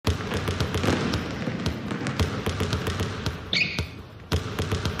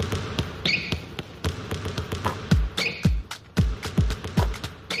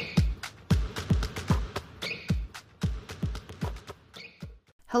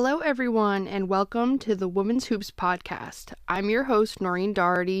Hello, everyone, and welcome to the Women's Hoops Podcast. I'm your host, Noreen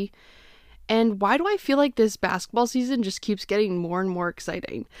Doherty, and why do I feel like this basketball season just keeps getting more and more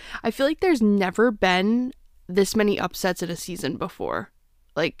exciting? I feel like there's never been this many upsets in a season before.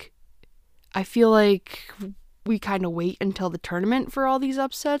 I feel like we kind of wait until the tournament for all these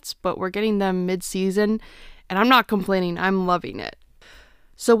upsets, but we're getting them mid-season, and I'm not complaining. I'm loving it.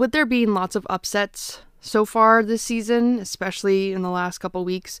 So with there being lots of upsets so far this season, especially in the last couple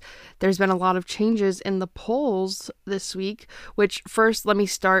weeks, there's been a lot of changes in the polls this week, which first, let me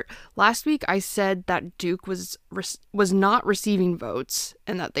start. Last week, I said that Duke was not receiving votes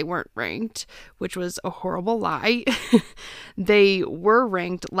and that they weren't ranked, which was a horrible lie. They were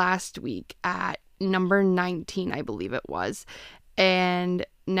ranked last week at number 19, I believe it was. And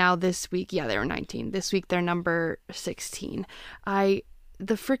now this week, they were 19. This week, they're number 16. The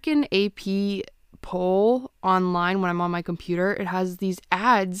freaking AP poll online when I'm on my computer, it has these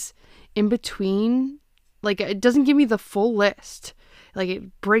ads in between. It doesn't give me the full list.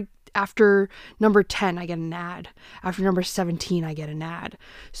 After number 10 I get an ad, after number 17 I get an ad.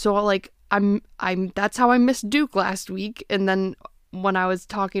 So I'm that's how I missed Duke last week. And then when I was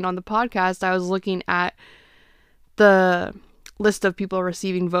talking on the podcast, I was looking at the list of people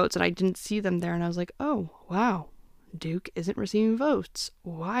receiving votes and I didn't see them there, and I was like, oh wow, Duke isn't receiving votes.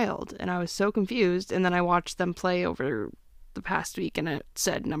 Wild. And I was so confused. And then I watched them play over the past week and it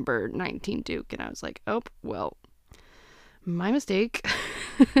said number 19 Duke. And I was like, oh, well, my mistake.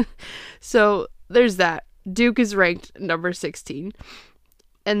 So there's that. Duke is ranked number 16.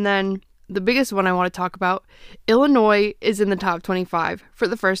 And then the biggest one I want to talk about, Illinois is in the top 25 for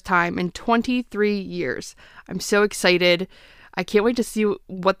the first time in 23 years. I'm so excited. I can't wait to see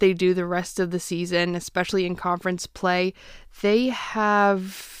what they do the rest of the season, especially in conference play. They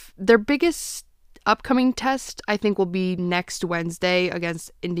have their biggest upcoming test, I think, will be next Wednesday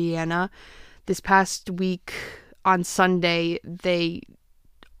against Indiana. This past week on Sunday, they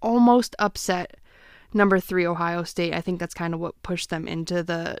almost upset number 3 Ohio State. I think that's kind of what pushed them into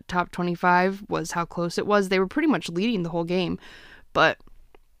the top 25, was how close it was. They were pretty much leading the whole game. But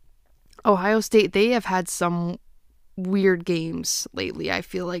Ohio State, they have had some weird games lately. I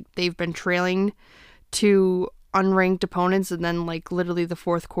feel like they've been trailing to unranked opponents, and then literally the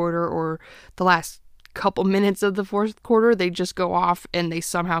fourth quarter or the last couple minutes of the fourth quarter, they just go off and they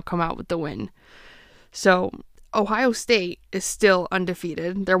somehow come out with the win. So Ohio State is still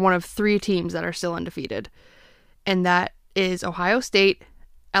undefeated. They're one of 3 teams that are still undefeated, and that is Ohio State,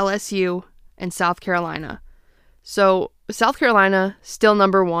 LSU, and South Carolina. So South Carolina still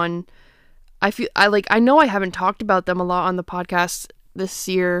number 1. I know I haven't talked about them a lot on the podcast this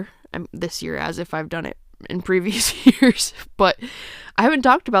year as if I've done it in previous years, but I haven't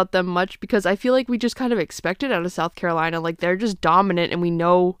talked about them much because I feel like we just kind of expect it out of South Carolina. They're just dominant and we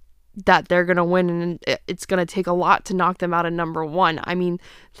know that they're going to win, and it's going to take a lot to knock them out of number 1. I mean,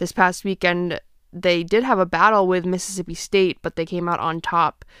 this past weekend they did have a battle with Mississippi State, but they came out on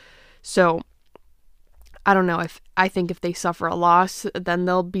top. So I don't know, I think if they suffer a loss, then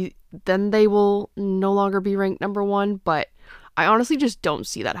they will no longer be ranked number 1, but I honestly just don't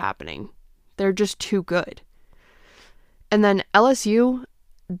see that happening. They're just too good. And then LSU,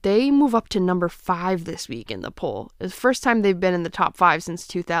 they move up to number 5 this week in the poll. It's the first time they've been in the top 5 since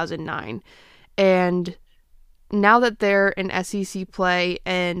 2009. And now that they're in SEC play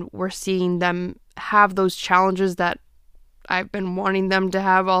and we're seeing them have those challenges that I've been wanting them to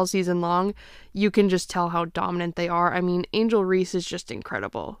have all season long, you can just tell how dominant they are. I mean, Angel Reese is just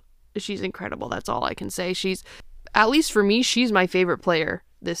incredible. She's incredible. That's all I can say. At least for me, she's my favorite player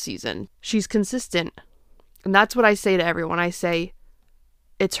this season. She's consistent. And that's what I say to everyone. I say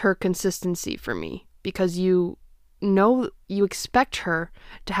it's her consistency for me, because you expect her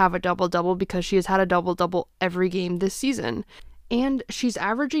to have a double-double because she has had a double-double every game this season. And she's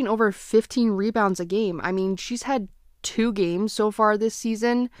averaging over 15 rebounds a game. I mean, she's had 2 games so far this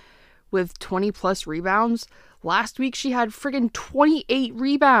season with 20 plus rebounds. Last week she had friggin' 28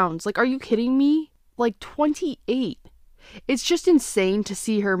 rebounds. Are you kidding me? 28. It's just insane to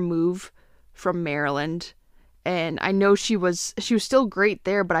see her move from Maryland. And I know she was still great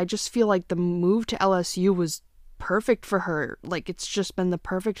there, but I just feel like the move to LSU was perfect for her. It's just been the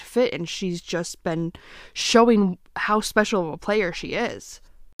perfect fit, and she's just been showing how special of a player she is.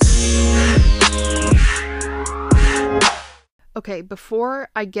 Okay, before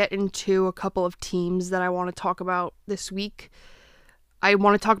I get into a couple of teams that I want to talk about this week, I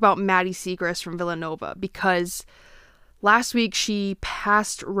want to talk about Maddie Siegrist from Villanova, because last week she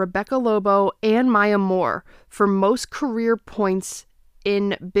passed Rebecca Lobo and Maya Moore for most career points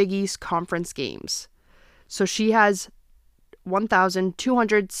in Big East Conference games. So she has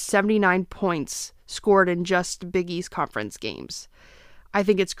 1,279 points scored in just Big East Conference games. I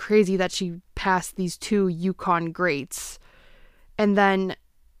think it's crazy that she passed these two UConn greats. And then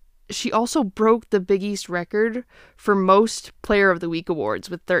she also broke the Big East record for most Player of the Week awards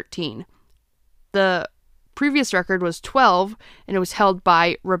with 13. The previous record was 12, and it was held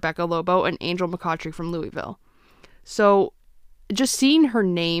by Rebecca Lobo and Angel McCoughtry from Louisville. So just seeing her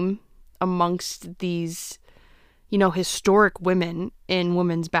name amongst these, historic women in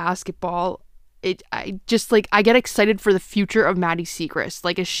women's basketball, I get excited for the future of Maddie Siegrist.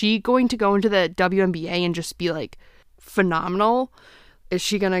 Like, is she going to go into the WNBA and just be, phenomenal? Is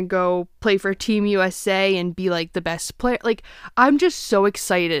she going to go play for Team USA and be, the best player? I'm just so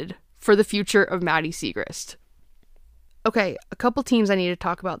excited for the future of Maddie Siegrist. Okay, a couple teams I need to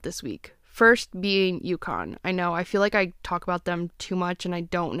talk about this week. First being UConn. I know, I feel like I talk about them too much and I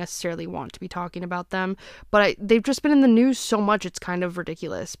don't necessarily want to be talking about them, but they've just been in the news so much it's kind of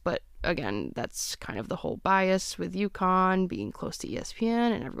ridiculous. But again, that's kind of the whole bias with UConn being close to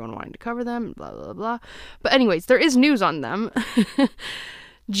ESPN and everyone wanting to cover them, blah, blah, blah. But anyways, there is news on them.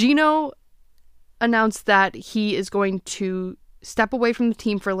 Gino announced that he is going to step away from the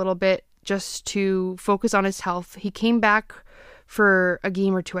team for a little bit just to focus on his health. He came back for a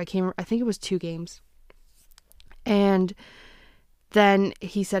game or two. I think it was 2 games. And then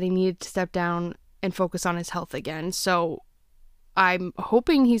he said he needed to step down and focus on his health again. So I'm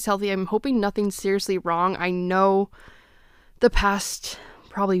hoping he's healthy. I'm hoping nothing's seriously wrong. I know the past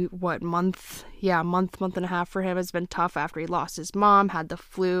probably month and a half for him has been tough after he lost his mom, had the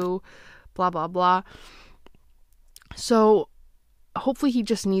flu, blah, blah, blah. So hopefully he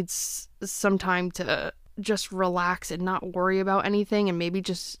just needs some time to just relax and not worry about anything and maybe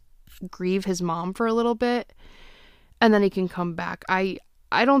just grieve his mom for a little bit, and then he can come back. I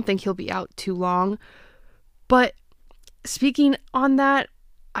don't think he'll be out too long, but speaking on that,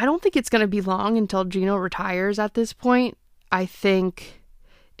 I don't think it's going to be long until Gino retires at this point. I think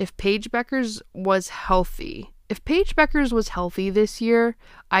if Paige Bueckers was healthy this year,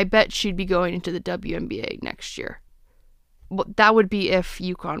 I bet she'd be going into the WNBA next year. Well, that would be if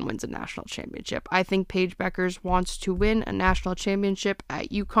UConn wins a national championship. I think Paige Bueckers wants to win a national championship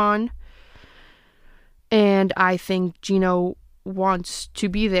at UConn. And I think Gino wants to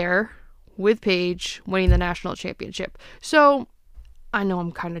be there with Paige winning the national championship. So I know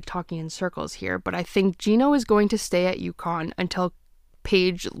I'm kind of talking in circles here, but I think Gino is going to stay at UConn until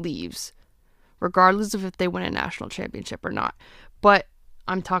Paige leaves, regardless of if they win a national championship or not. But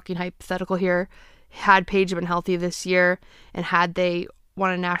I'm talking hypothetical here. Had Paige been healthy this year and had they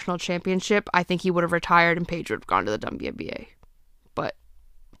won a national championship, I think he would have retired and Paige would have gone to the WNBA. But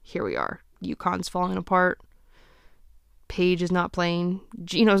here we are. UConn's falling apart. Paige is not playing.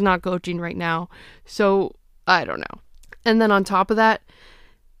 Gino's not coaching right now. So I don't know. And then on top of that,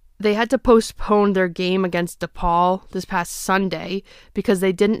 they had to postpone their game against DePaul this past Sunday because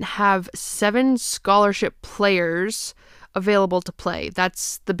they didn't have 7 scholarship players available to play.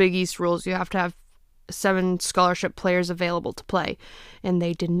 That's the Big East rules. You have to have 7 scholarship players available to play, and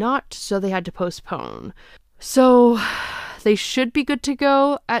they did not, so they had to postpone. So they should be good to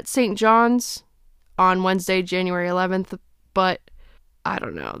go at St. John's on Wednesday, January 11th, but I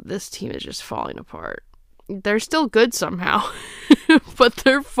don't know, this team is just falling apart. They're still good somehow, but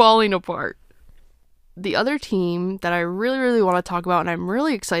they're falling apart. The other team that I really, really want to talk about and I'm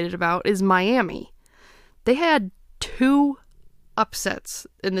really excited about is Miami. They had 2 upsets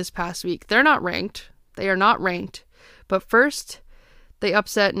in this past week. They're not ranked. They are not ranked. But first, they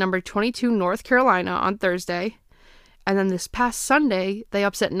upset number 22 North Carolina on Thursday. And then this past Sunday, they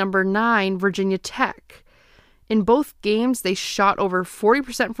upset number 9 Virginia Tech. In both games, they shot over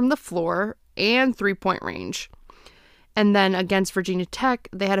 40% from the floor and 3-point range. And then against Virginia Tech,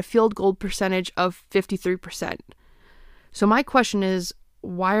 they had a field goal percentage of 53%. So my question is,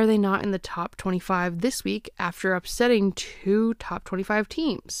 why are they not in the top 25 this week after upsetting 2 top 25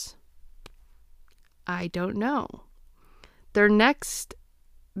 teams? I don't know. Their next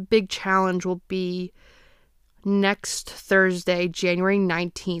big challenge will be next Thursday, January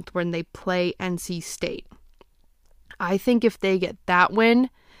 19th, when they play NC State. I think if they get that win,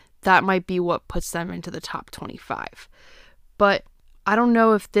 that might be what puts them into the top 25. But I don't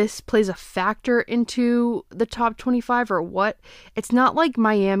know if this plays a factor into the top 25 or what. It's not like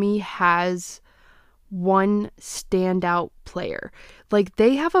Miami has one standout player. Like,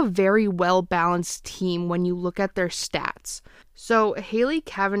 they have a very well-balanced team when you look at their stats. So Haley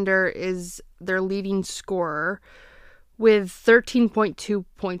Cavender is their leading scorer with 13.2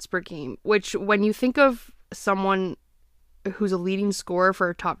 points per game, which when you think of someone who's a leading scorer for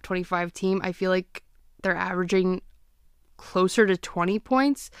a top 25 team, I feel like they're averaging closer to 20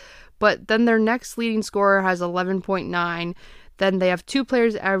 points, but then their next leading scorer has 11.9. Then they have 2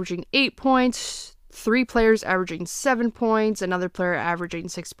 players averaging 8 points, 3 players averaging 7 points, another player averaging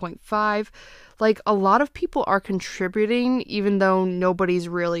 6.5. Like, a lot of people are contributing, even though nobody's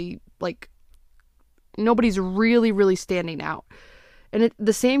really standing out. And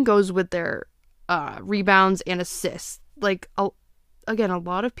the same goes with their rebounds and assists. Like, again, a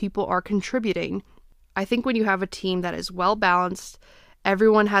lot of people are contributing. I think when you have a team that is well balanced,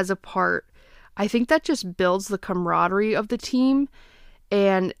 everyone has a part, I think that just builds the camaraderie of the team.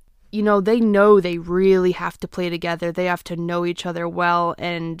 And, you know they really have to play together. They have to know each other well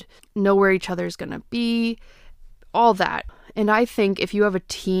and know where each other's going to be, all that. And I think if you have a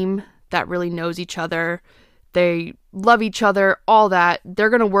team that really knows each other, they love each other, all that, they're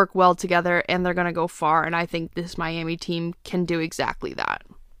going to work well together and they're going to go far. And I think this Miami team can do exactly that.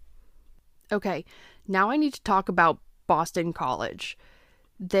 Okay, now I need to talk about Boston College.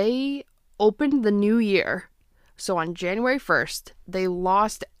 They opened the new year. So on January 1st, they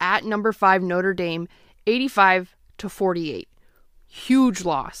lost at number 5 Notre Dame 85-48. Huge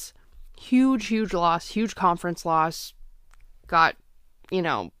loss. Huge loss. Huge conference loss. Got,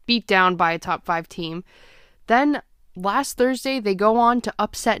 beat down by a top 5 team. Then last Thursday, they go on to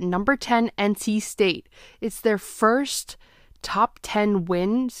upset number 10 NC State. It's their first top 10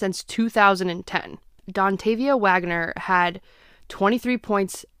 win since 2010. Dontavia Wagner had 23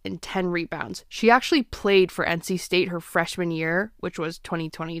 points and 10 rebounds. She actually played for NC State her freshman year, which was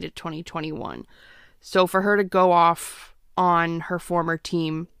 2020 to 2021. So for her to go off on her former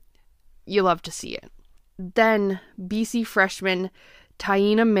team, you love to see it. Then BC freshman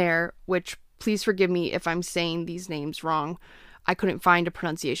Taina Mayer, which please forgive me if I'm saying these names wrong. I couldn't find a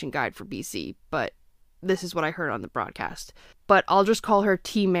pronunciation guide for BC, but this is what I heard on the broadcast. But I'll just call her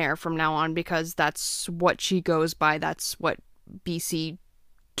T Mayer from now on because that's what she goes by. That's what BC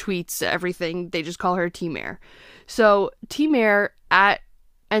tweets, everything. They just call her T Mayer. So T Mayer at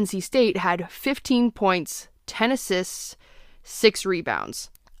NC State had 15 points, 10 assists, 6 rebounds.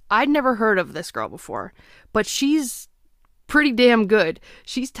 I'd never heard of this girl before, but she's pretty damn good.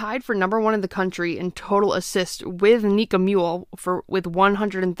 She's tied for number 1 in the country in total assists with Nika Mule with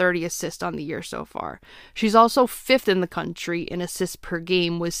 130 assists on the year so far. She's also 5th in the country in assists per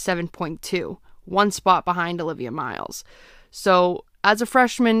game with 7.2, 1 spot behind Olivia Miles. So as a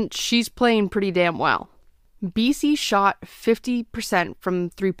freshman, she's playing pretty damn well. BC shot 50% from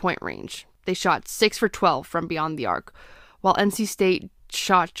 3-point range. They shot 6 for 12 from beyond the arc, while NC State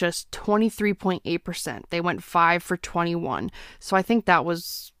shot just 23.8%. They went 5 for 21. So I think that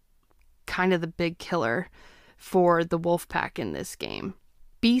was kind of the big killer for the Wolfpack in this game.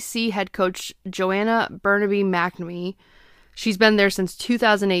 BC head coach Joanna Burnaby McNamee, she's been there since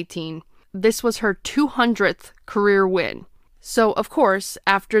 2018. This was her 200th career win. So, of course,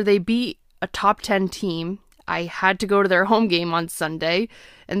 after they beat a top 10 team, I had to go to their home game on Sunday,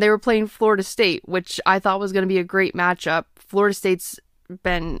 and they were playing Florida State, which I thought was going to be a great matchup. Florida State's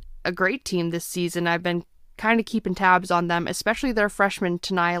been a great team this season. I've been kind of keeping tabs on them, especially their freshman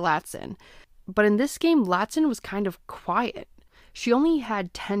Tania Latson. But in this game, Latson was kind of quiet. She only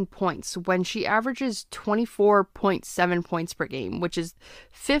had 10 points when she averages 24.7 points per game, which is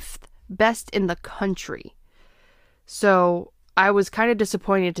 5th best in the country. So I was kind of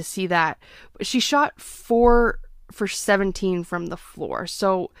disappointed to see that. She shot 4 for 17 from the floor.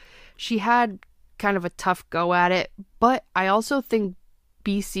 So she had kind of a tough go at it. But I also think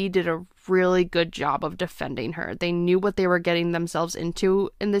BC did a really good job of defending her. They knew what they were getting themselves into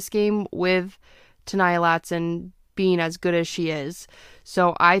in this game with Tania Latson being as good as she is.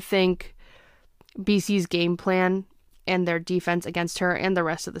 So I think BC's game plan and their defense against her and the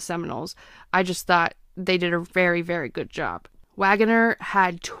rest of the Seminoles, I just thought they did a very, very good job. Wagner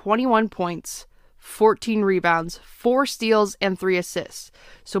had 21 points, 14 rebounds, 4 steals, and 3 assists.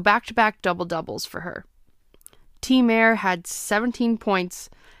 So back-to-back double-doubles for her. T. Mayer had 17 points,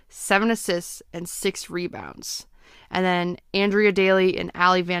 7 assists, and 6 rebounds. And then Andrea Daly and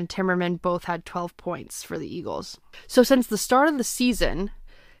Allie Van Timmerman both had 12 points for the Eagles. So since the start of the season,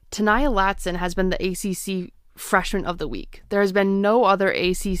 Tania Latson has been the ACC Freshman of the Week. There has been no other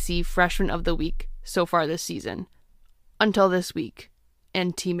ACC Freshman of the Week so far this season until this week,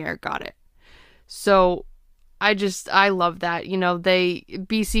 and T. Mayer got it. So I love that.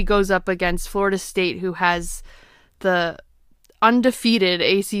 BC goes up against Florida State, who has the undefeated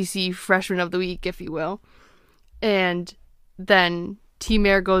ACC Freshman of the Week, if you will. And then T.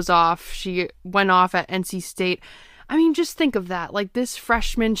 Mayer goes off. She went off at NC State. I mean, just think of that. Like, this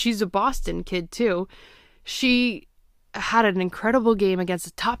freshman, she's a Boston kid too. She had an incredible game against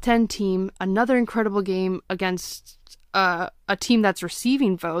a top 10 team, another incredible game against a team that's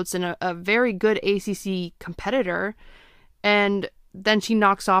receiving votes and a very good ACC competitor. And then she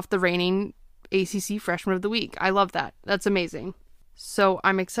knocks off the reigning ACC Freshman of the Week. I love that. That's amazing. So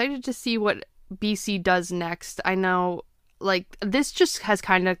I'm excited to see what BC does next. I know, like, this just has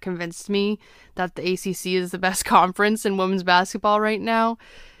kind of convinced me that the ACC is the best conference in women's basketball right now.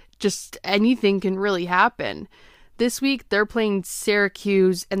 Just anything can really happen. This week, they're playing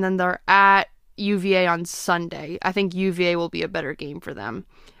Syracuse, and then they're at UVA on Sunday. I think UVA will be a better game for them.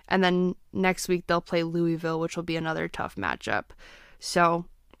 And then next week, they'll play Louisville, which will be another tough matchup. So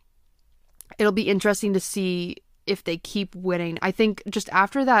it'll be interesting to see if they keep winning. I think just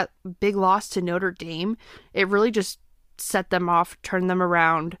after that big loss to Notre Dame, it really just set them off, turned them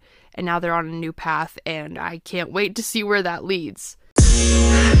around, and now they're on a new path, and I can't wait to see where that leads.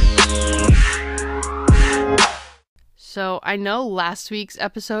 So I know last week's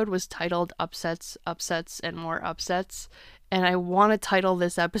episode was titled Upsets, Upsets, and More Upsets, and I want to title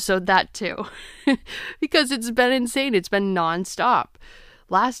this episode that too, because it's been insane. It's been nonstop.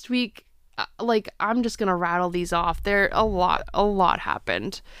 Last week, I'm just gonna rattle these off. A lot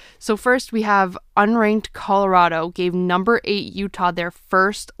happened. So first we have unranked Colorado gave number 8 Utah their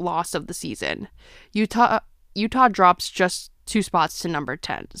first loss of the season. Utah drops just 2 spots to number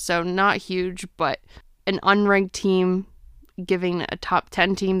 10. So not huge, but an unranked team giving a top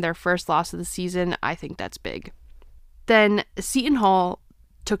 10 team their first loss of the season, I think that's big. Then Seton Hall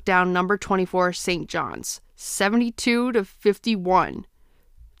took down number 24 St. John's, 72-51.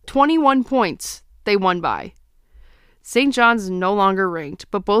 21 points they won by. St. John's is no longer ranked,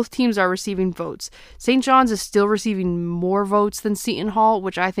 but both teams are receiving votes. St. John's is still receiving more votes than Seton Hall,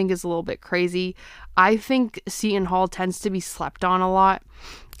 which I think is a little bit crazy. I think Seton Hall tends to be slept on a lot.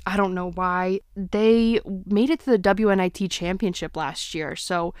 I don't know why. They made it to the WNIT championship last year.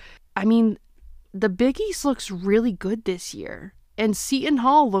 So, I mean, the Big East looks really good this year. And Seton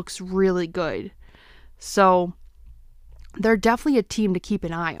Hall looks really good. So they're definitely a team to keep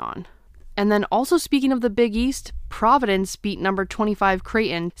an eye on. And then also speaking of the Big East, Providence beat number 25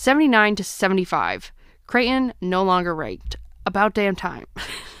 Creighton 79-75. Creighton no longer ranked. About damn time.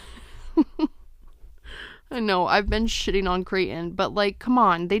 I know, I've been shitting on Creighton, but come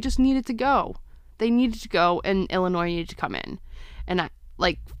on, they just needed to go. They needed to go, and Illinois needed to come in. And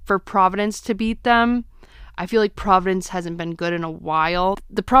for Providence to beat them, I feel like Providence hasn't been good in a while.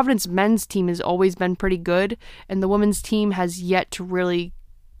 The Providence men's team has always been pretty good, and the women's team has yet to really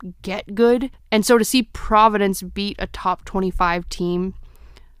get good. And so to see Providence beat a top 25 team,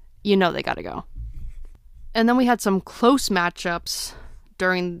 they gotta go. And then we had some close matchups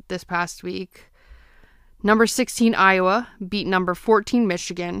during this past week. Number 16 Iowa beat number 14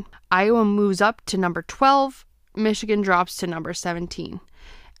 Michigan. Iowa moves up to number 12. Michigan drops to number 17.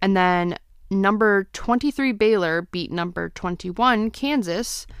 And then number 23 Baylor beat number 21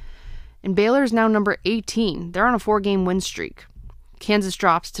 Kansas. And Baylor is now number 18. They're on a 4-game win streak. Kansas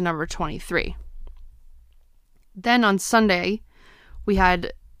drops to number 23. Then on Sunday, we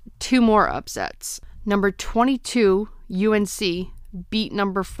had 2 more upsets. Number 22 UNC beat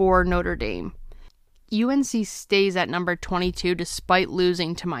number 4 Notre Dame. UNC stays at number 22 despite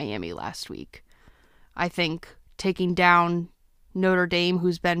losing to Miami last week. I think taking down Notre Dame,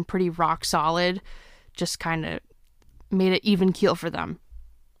 who's been pretty rock solid, just kind of made it even keel for them.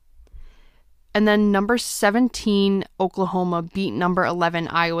 And then number 17 Oklahoma beat number 11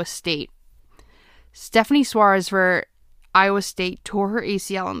 Iowa State. Stephanie Suarez for Iowa State tore her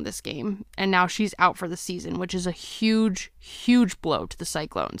ACL in this game, and now she's out for the season, which is a huge, huge blow to the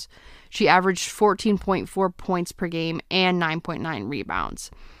Cyclones. She averaged 14.4 points per game and 9.9 rebounds.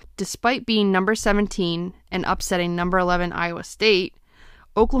 Despite being number 17 and upsetting number 11 Iowa State,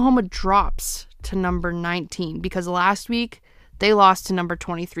 Oklahoma drops to number 19 because last week they lost to number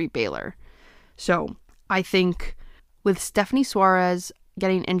 23 Baylor. So I think with Stephanie Suarez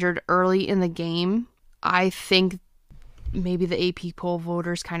getting injured early in the game, I think maybe the AP poll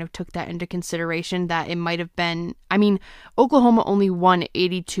voters kind of took that into consideration, that it might have been, Oklahoma only won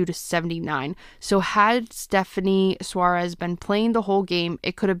 82-79. So had Stephanie Suarez been playing the whole game,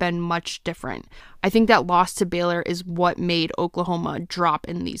 it could have been much different. I think that loss to Baylor is what made Oklahoma drop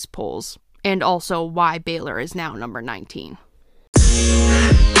in these polls, and also why Baylor is now number 19.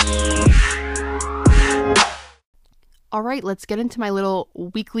 All right, let's get into my little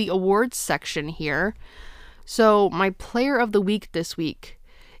weekly awards section here. So my player of the week this week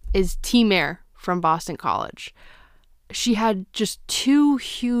is T. Mare from Boston College. She had just 2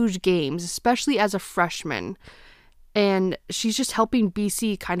 huge games, especially as a freshman, and she's just helping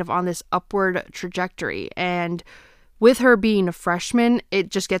BC kind of on this upward trajectory. And with her being a freshman, it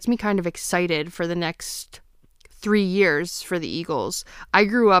just gets me kind of excited for the next 3 years for the Eagles. I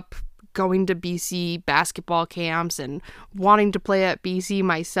grew up going to BC basketball camps and wanting to play at BC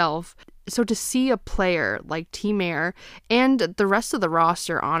myself. So to see a player like T. Mare and the rest of the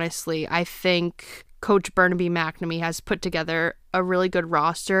roster, honestly, I think Coach Burnaby McNamee has put together a really good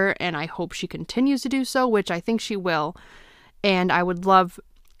roster, and I hope she continues to do so, which I think she will. And I would love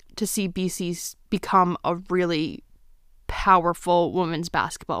to see BC become a really powerful women's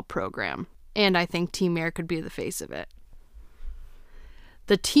basketball program. And I think Team Mare could be the face of it.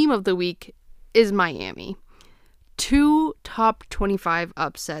 The team of the week is Miami. 2 top 25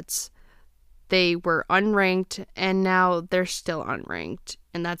 upsets. They were unranked, and now they're still unranked,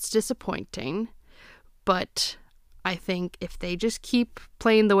 and that's disappointing. But I think if they just keep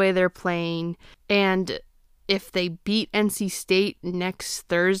playing the way they're playing, and if they beat NC State next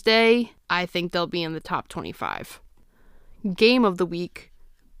Thursday, I think they'll be in the top 25. Game of the week,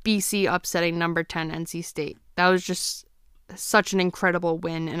 BC upsetting number 10 NC State. That was just such an incredible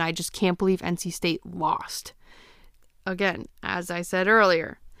win, and I just can't believe NC State lost. Again, as I said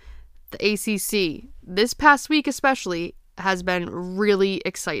earlier, the ACC, this past week especially, has been really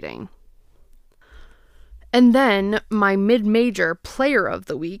exciting. And then my mid-major player of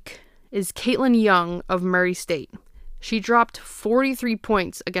the week is Caitlin Young of Murray State. She dropped 43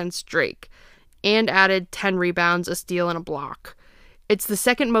 points against Drake and added 10 rebounds, a steal, and a block. It's the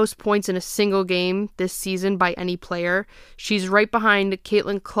second most points in a single game this season by any player. She's right behind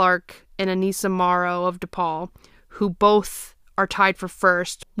Caitlin Clark and Anissa Morrow of DePaul, who both are tied for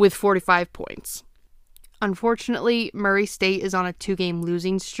first with 45 points. Unfortunately, Murray State is on a 2-game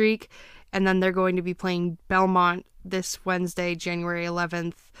losing streak, and then they're going to be playing Belmont this Wednesday, January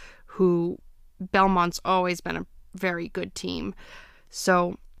 11th, who Belmont's always been a very good team.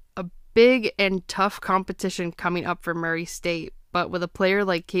 So a big and tough competition coming up for Murray State, but with a player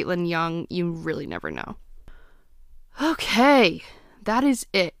like Caitlin Young, you really never know. Okay, that is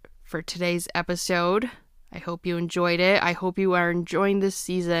it for today's episode. I hope you enjoyed it. I hope you are enjoying this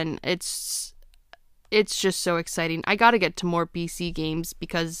season. It's just so exciting. I gotta get to more BC games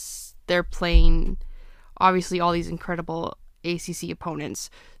because they're playing, obviously, all these incredible ACC opponents,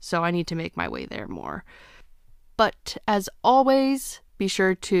 so I need to make my way there more. But as always, be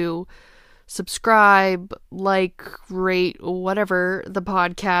sure to subscribe, like, rate, whatever the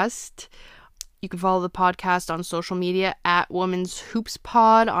podcast. You can follow the podcast on social media at Women's Hoops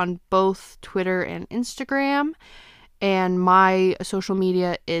Pod on both Twitter and Instagram. And my social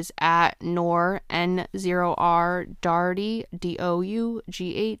media is at N0R Dougherty, DOUGHERTY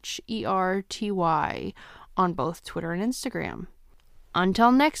on both Twitter and Instagram.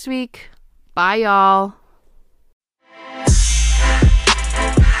 Until next week, bye y'all.